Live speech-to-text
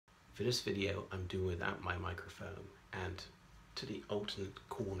For this video I'm doing without my microphone, and to the alternate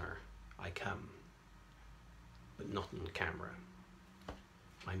corner I come, but not on camera.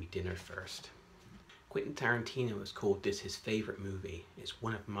 Buy me dinner first. Quentin Tarantino has called this his favourite movie. It's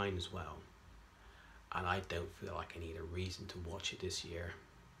one of mine as well, and I don't feel like I need a reason to watch it this year.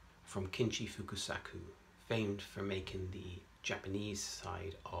 From Kinji Fukusaku, famed for making the Japanese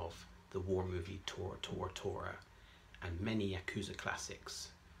side of the war movie Tora Tora Tora and many Yakuza classics,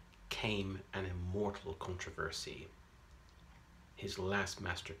 came an immortal controversy. His last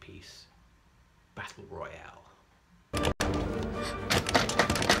masterpiece, Battle Royale.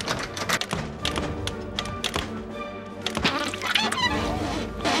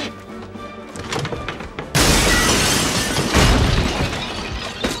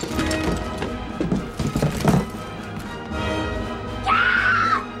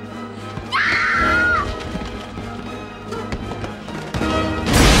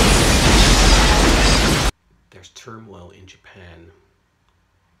 Turmoil in Japan.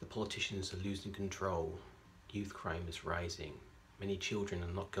 The politicians are losing control. Youth crime is rising. Many children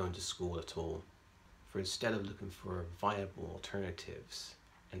are not going to school at all. For instead of looking for viable alternatives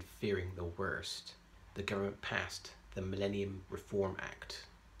and fearing the worst, the government passed the Millennium Reform Act,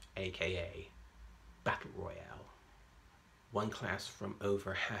 aka Battle Royale. One class from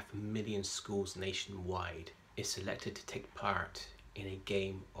over 500,000 schools nationwide is selected to take part in a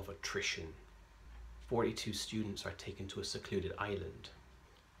game of attrition. 42 students are taken to a secluded island,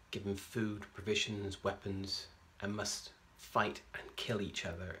 given food, provisions, weapons, and must fight and kill each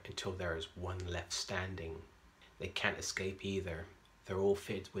other until there is one left standing. They can't escape either. They're all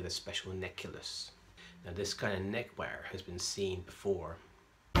fitted with a special necklace. Now this kind of neckwear has been seen before.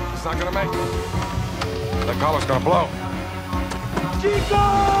 It's not gonna make it. The collar's gonna blow.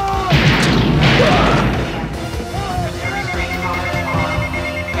 Chico!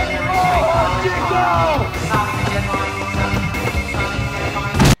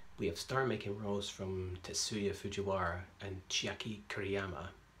 We have star-making roles from Tetsuya Fujiwara and Chiaki Kuriyama.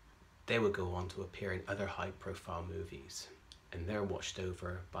 They will go on to appear in other high-profile movies, and they're watched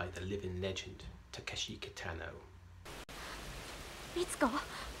over by the living legend Takeshi Kitano. Mitsuko,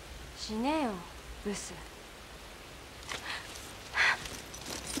 死ねよ、ブス。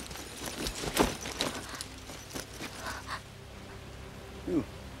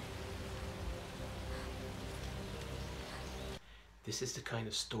This is the kind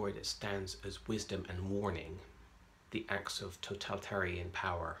of story that stands as wisdom and warning, the acts of totalitarian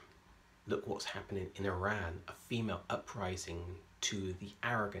power. Look what's happening in Iran, a female uprising to the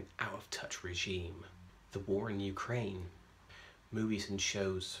arrogant, out-of-touch regime. The war in Ukraine. Movies and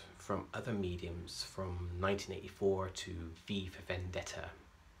shows from other mediums from 1984 to V for Vendetta.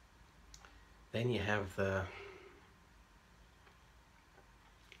 Then you have the,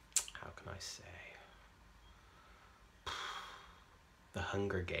 how can I say? The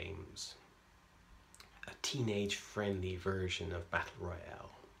Hunger Games, a teenage-friendly version of Battle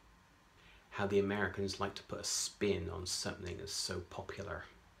Royale. How the Americans like to put a spin on something that's so popular.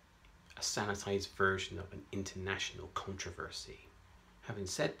 A sanitized version of an international controversy. Having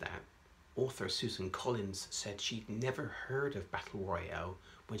said that, author Susan Collins said she'd never heard of Battle Royale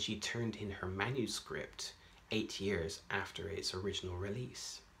when she turned in her manuscript 8 years after its original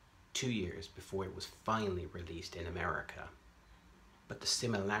release, 2 years before it was finally released in America. But the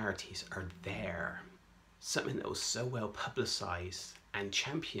similarities are there. Something that was so well publicized and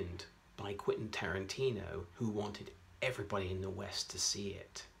championed by Quentin Tarantino, who wanted everybody in the West to see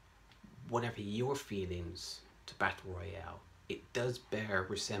it. Whatever your feelings to Battle Royale, it does bear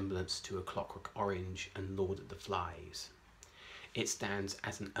resemblance to A Clockwork Orange and Lord of the Flies. It stands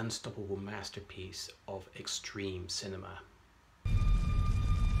as an unstoppable masterpiece of extreme cinema.